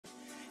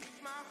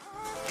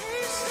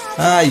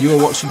Hi, you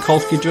are watching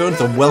Kolsky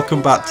Drones and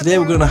welcome back. Today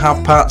we're going to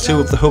have part 2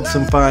 of the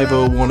HUBSAN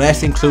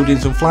 501SS, including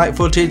some flight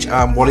footage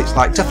and what it's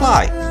like to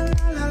fly.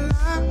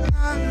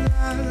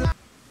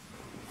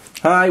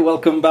 Hi,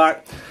 welcome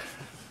back.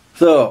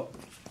 So,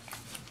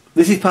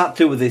 this is part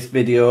 2 of this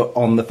video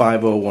on the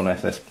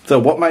 501SS. So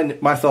what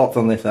my thoughts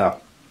on this are,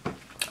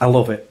 I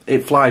love it.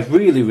 It flies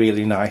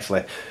really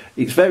nicely.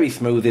 It's very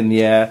smooth in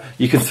the air.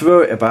 You can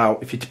throw it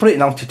about. If you put it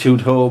in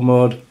altitude hold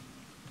mode,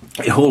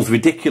 it holds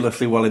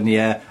ridiculously well in the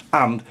air,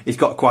 and it's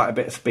got quite a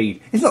bit of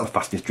speed. It's not the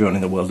fastest drone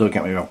in the world, don't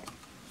get me wrong,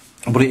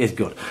 but it is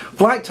good.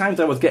 Flight times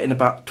I was getting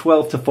about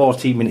 12 to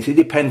 14 minutes. It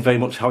depends very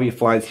much how you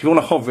fly. If you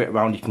want to hover it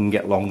around, you can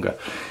get longer.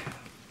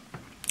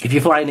 If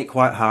you're flying it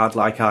quite hard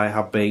like I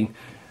have been,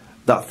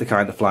 that's the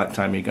kind of flight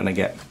time you're going to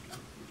get.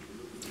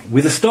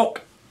 With a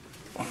stock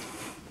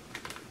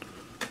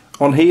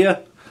on here,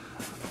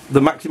 the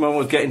maximum I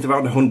was getting to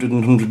around 100 and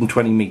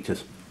 120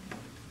 metres.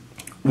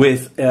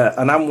 With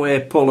an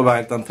Amway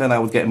polarised antenna I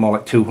was getting more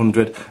like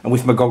 200, and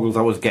with my goggles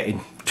I was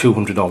getting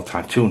 200 all the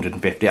time,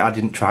 250. I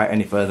didn't try it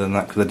any further than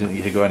that because I didn't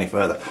need to go any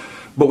further.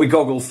 But with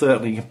goggles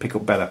certainly you can pick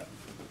up better.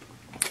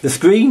 The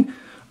screen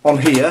on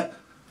here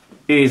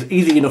is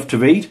easy enough to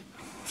read,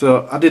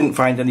 so I didn't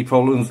find any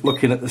problems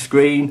looking at the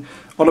screen.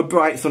 On a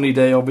bright sunny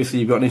day obviously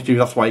you've got an issue,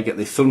 that's why you get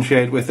this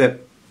sunshade with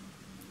it.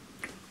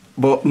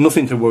 But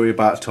nothing to worry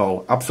about at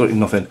all, absolutely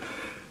nothing.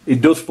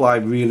 It does fly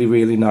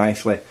really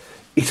nicely.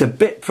 It's a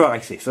bit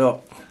pricey,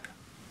 so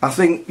I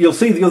think you'll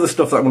see the other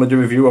stuff that I'm going to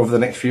do review over the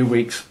next few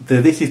weeks.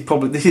 This is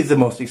the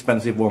most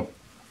expensive one,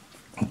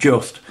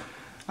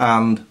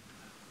 and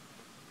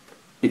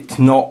it's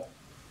not.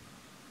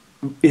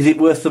 Is it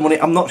worth the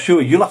money? I'm not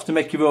sure. You'll have to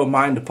make your own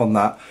mind up on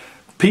that.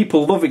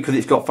 People love it because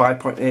it's got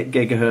 5.8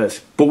 gigahertz,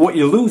 but what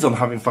you lose on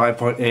having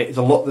 5.8 is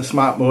a lot of the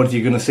smart modes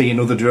you're going to see in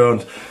other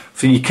drones.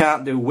 So you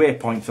can't do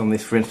waypoints on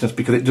this, for instance,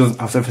 because it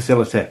doesn't have the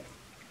facility.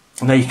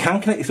 Now you can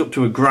connect this up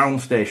to a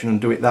ground station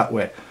and do it that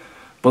way,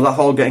 but that's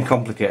all getting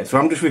complicated. So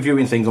I'm just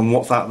reviewing things on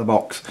what's out of the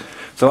box.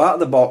 So out of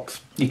the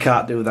box, you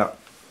can't do that.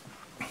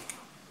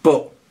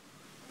 But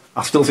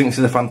I still think this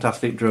is a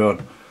fantastic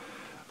drone.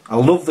 I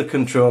love the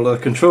controller.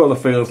 The controller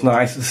feels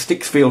nice. The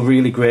sticks feel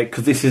really great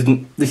because this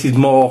is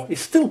more. It's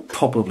still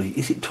probably,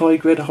 is it toy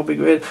grade or hobby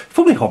grade? It's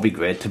probably hobby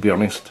grade, to be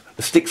honest.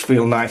 The sticks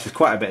feel nice. There's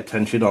quite a bit of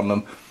tension on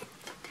them.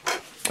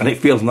 And it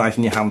feels nice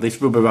in your hand. This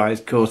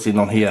rubberized coating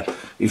on here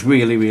is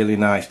really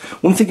nice.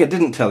 One thing I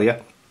didn't tell you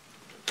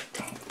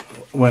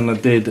when I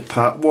did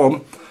part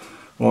 1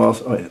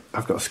 was, oh,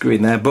 I've got a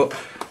screen there, but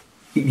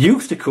it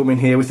used to come in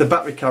here with a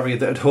battery carrier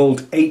that would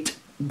hold 8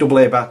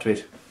 AA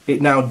batteries.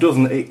 It now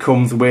doesn't. It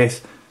comes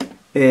with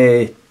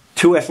a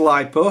 2S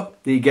LiPo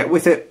that you get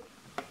with it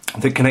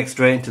that connects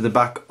straight into the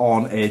back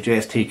on a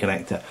JST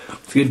connector.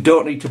 So you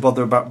don't need to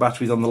bother about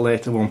batteries on the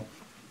later one.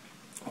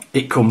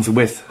 It comes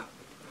with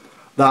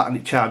that, and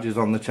it charges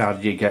on the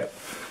charger you get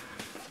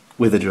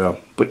with a drone.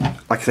 But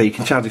like I say, you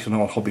can charge this on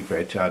all hobby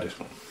grade chargers.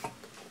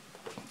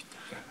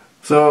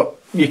 So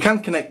you can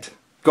connect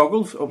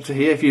goggles up to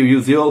here if you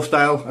use the old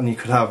style, and you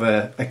could have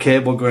a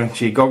cable going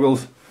to your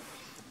goggles,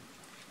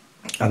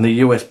 and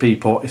the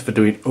USB port is for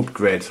doing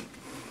upgrades.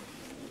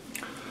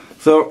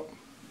 So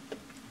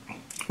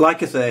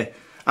like I say,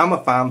 I'm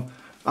a fan.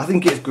 I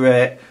think it's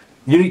great.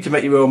 You need to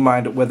make your own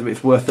mind up whether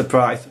it's worth the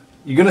price.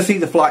 You're going to see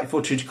the flight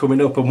footage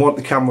coming up and what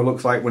the camera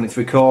looks like when it's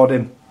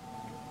recording.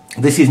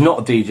 This is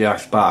not a DJI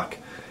Spark,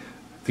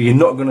 so you're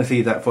not going to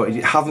see that footage.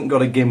 It hasn't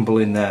got a gimbal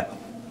in there.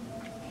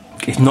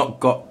 It's not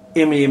got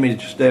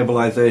image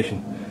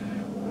stabilisation.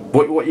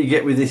 But what you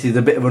get with this is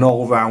a bit of an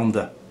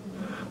all-rounder.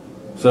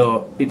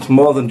 So it's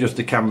more than just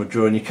a camera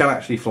drone. You can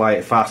actually fly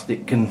it fast.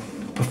 It can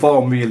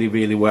perform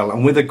really well.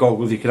 And with the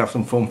goggles you can have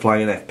some fun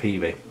flying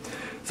FPV.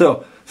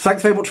 So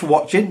thanks very much for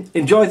watching.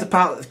 Enjoy the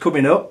part that's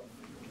coming up.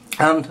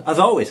 And as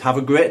always, have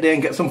a great day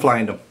and get some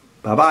flying done.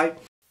 Bye bye.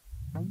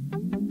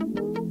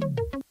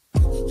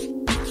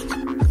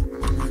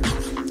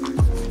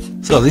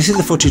 So this is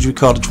the footage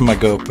recorded from my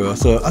GoPro.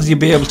 So as you'll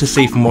be able to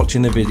see from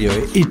watching the video,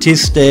 it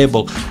is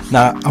stable.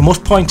 Now I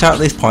must point out at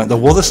this point there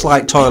was a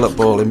slight toilet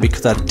bowling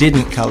because I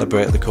didn't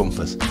calibrate the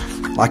compass.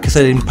 Like I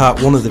said in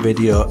part 1 of the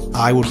video,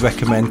 I would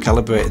recommend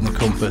calibrating the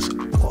compass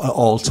at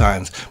all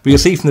times. But you'll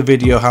see from the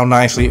video how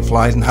nicely it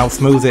flies and how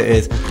smooth it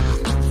is.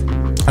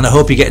 And I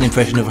hope you get an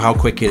impression of how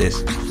quick it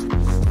is.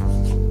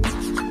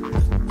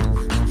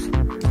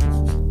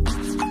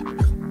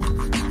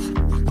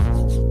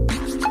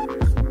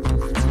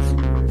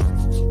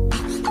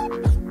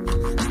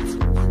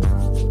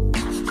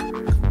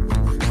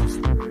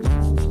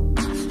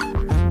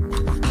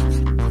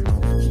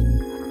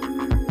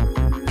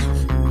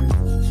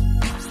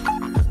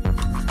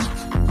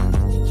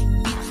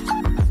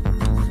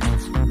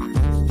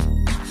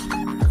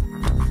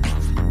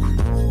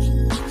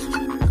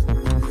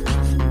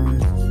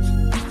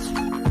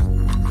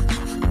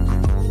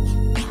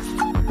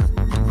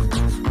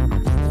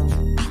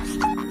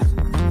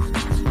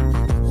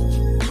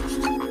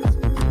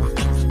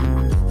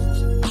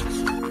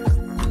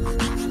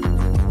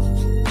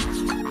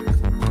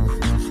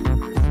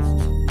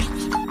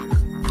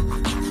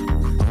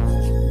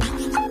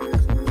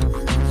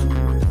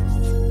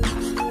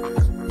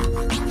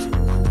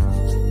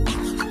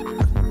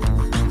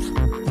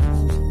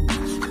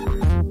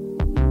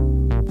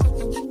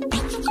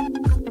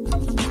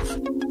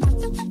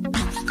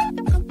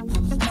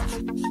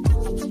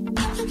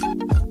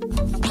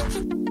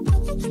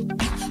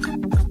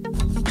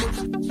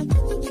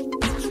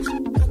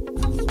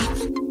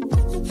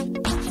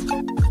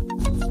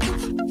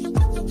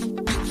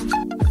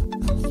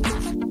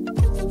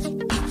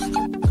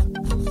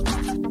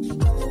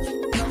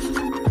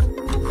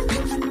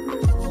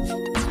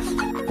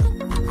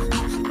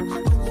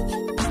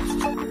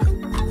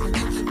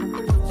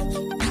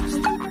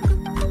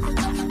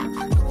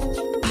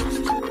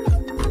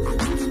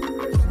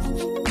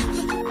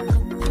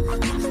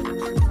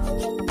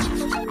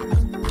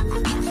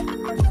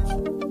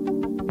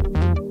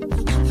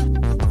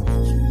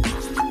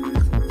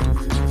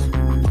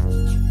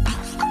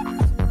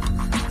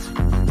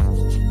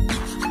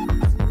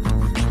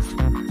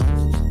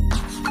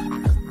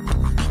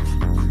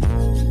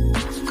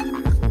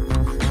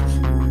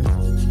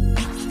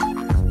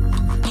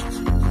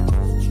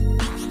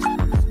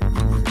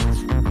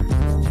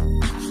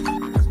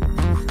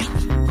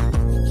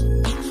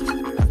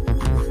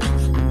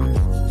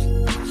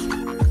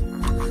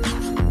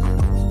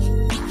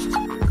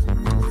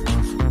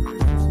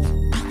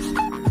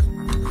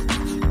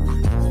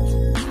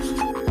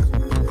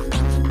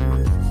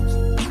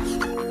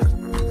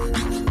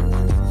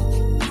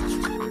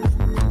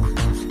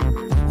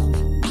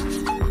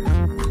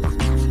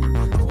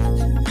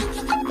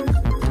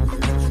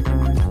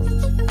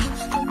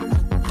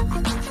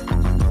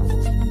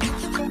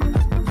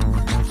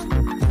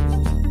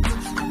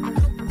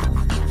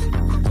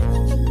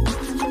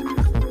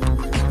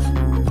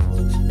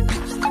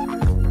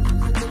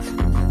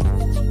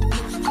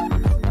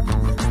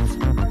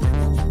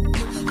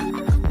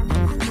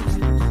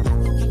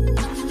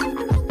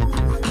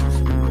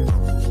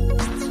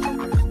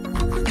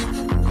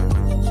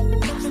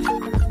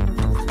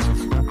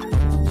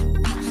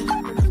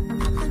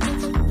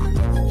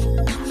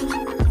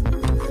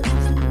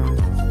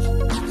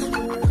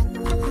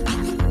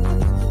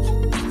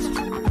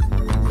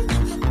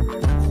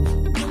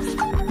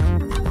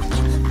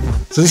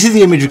 So this is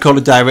the image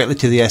recorded directly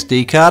to the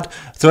SD card.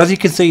 So as you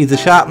can see, the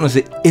sharpness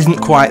isn't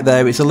quite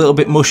there, it's a little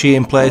bit mushy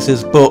in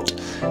places, but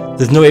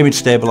there's no image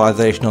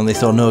stabilisation on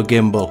this or no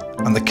gimbal,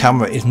 and the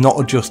camera is not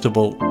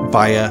adjustable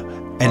via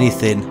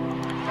anything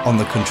on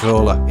the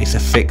controller. It's a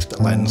fixed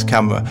lens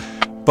camera.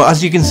 But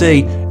as you can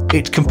see,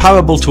 it's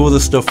comparable to other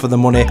stuff for the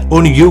money.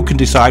 Only you can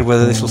decide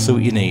whether this will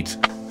suit your needs.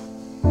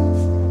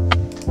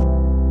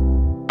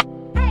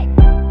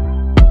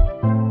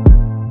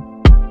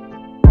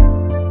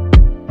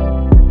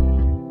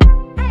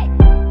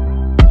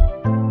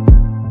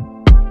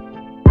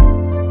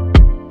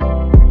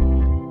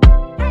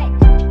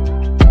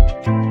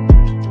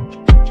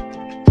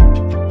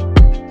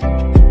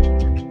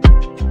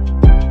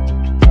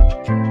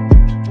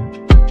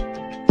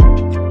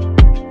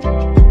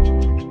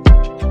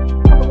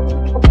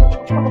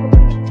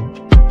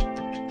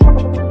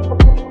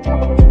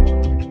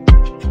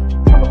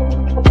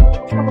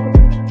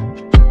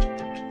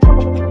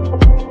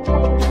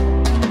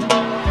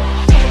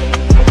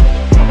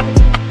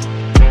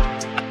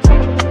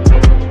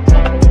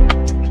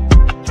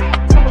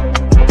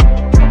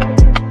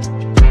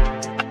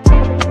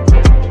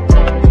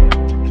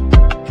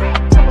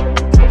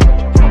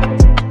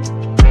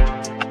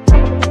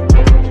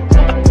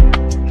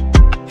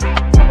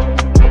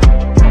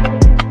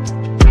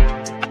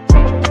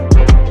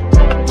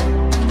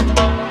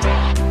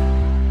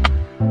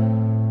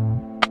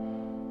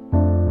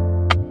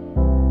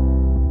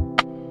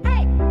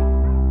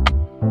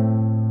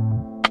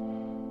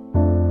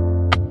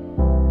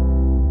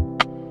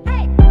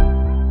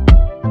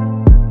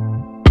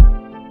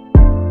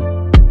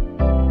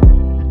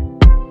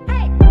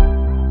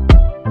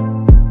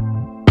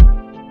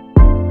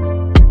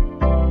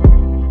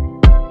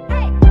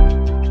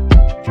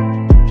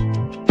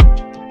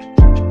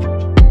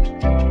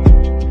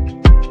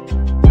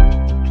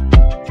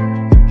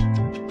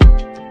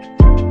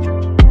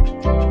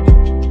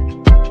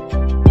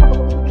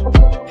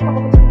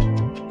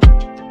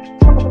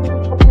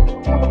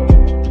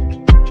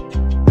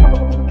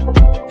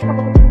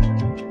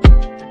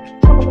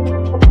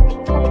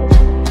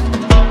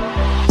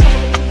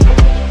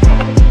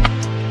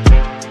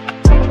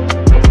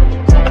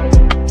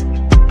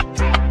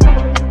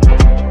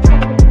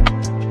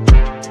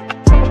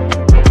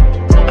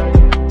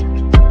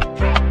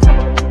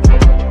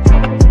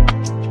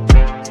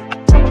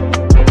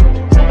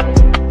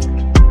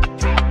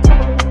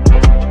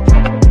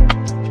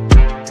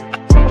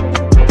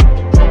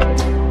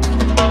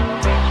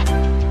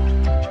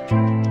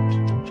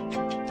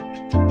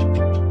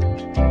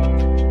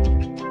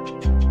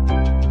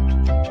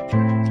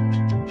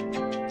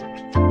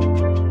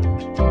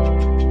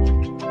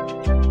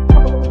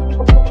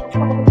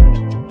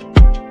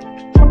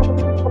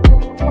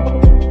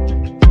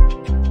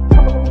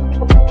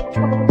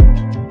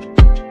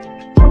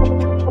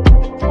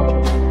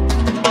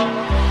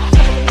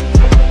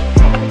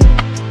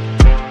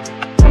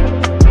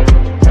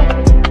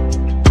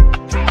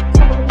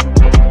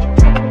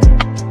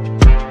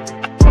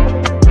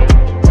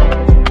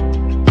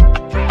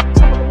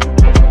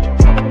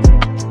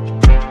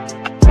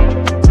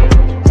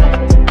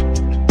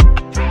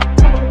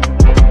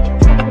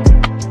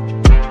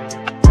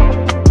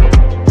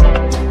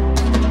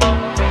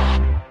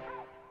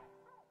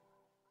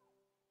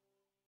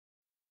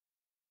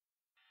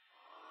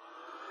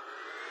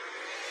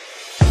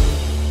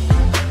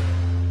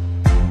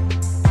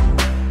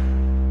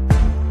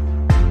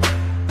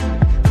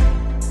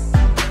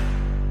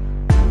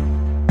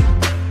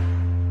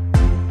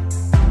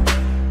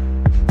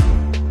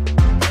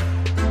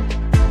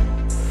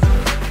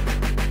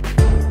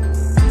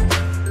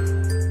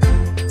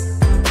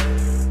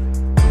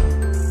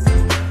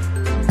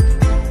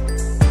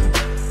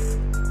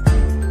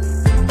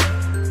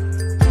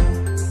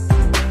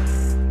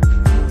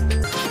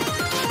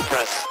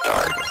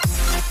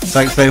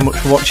 Thanks very much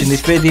for watching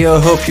this video.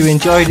 Hope you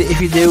enjoyed it. If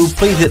you do,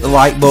 please hit the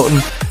like button,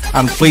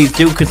 and please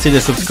do consider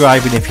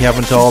subscribing if you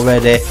haven't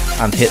already,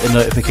 and hit the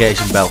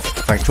notification bell.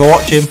 Thanks for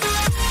watching.